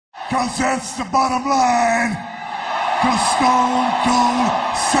'Cause that's the bottom line. 'Cause Stone Cold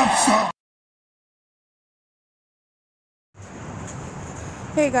said so.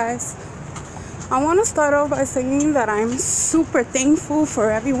 Hey guys, I want to start off by saying that I'm super thankful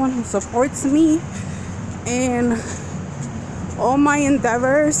for everyone who supports me and all my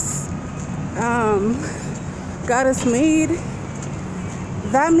endeavors God has made.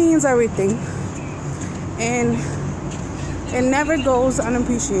 That means everything, and it never goes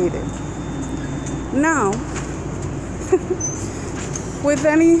unappreciated. Now, with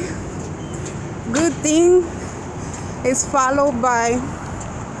any good thing is followed by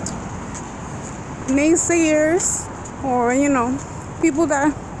naysayers, or people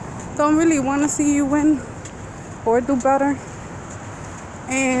that don't really want to see you win or do better.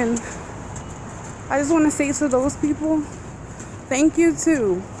 And I just want to say to those people, thank you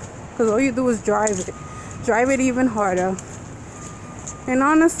too, because all you do is drive it even harder. And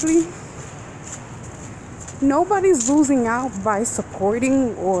honestly, nobody's losing out by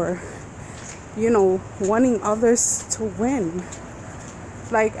supporting or wanting others to win.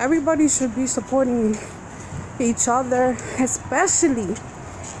 Like, everybody should be supporting each other, especially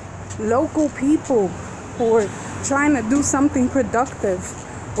local people who are trying to do something productive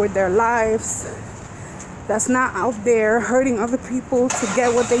with their lives, that's not out there hurting other people to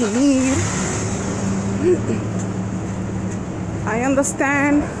get what they need. I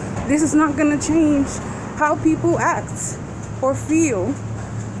understand this is not going to change how people act or feel,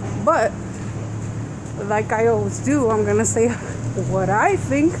 but like I always do, I'm going to say what I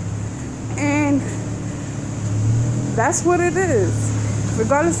think, and that's what it is.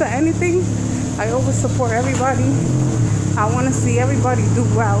 Regardless of anything, I always support everybody. I want to see everybody do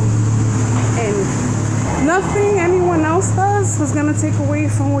well, and nothing anyone else does is going to take away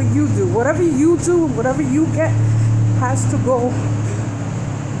from what you do. Whatever you do, whatever you get,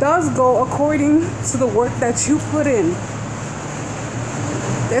 does go according to the work that you put in.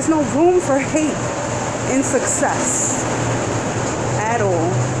 There's no room for hate in success at all.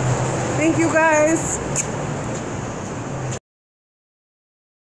 Thank you guys.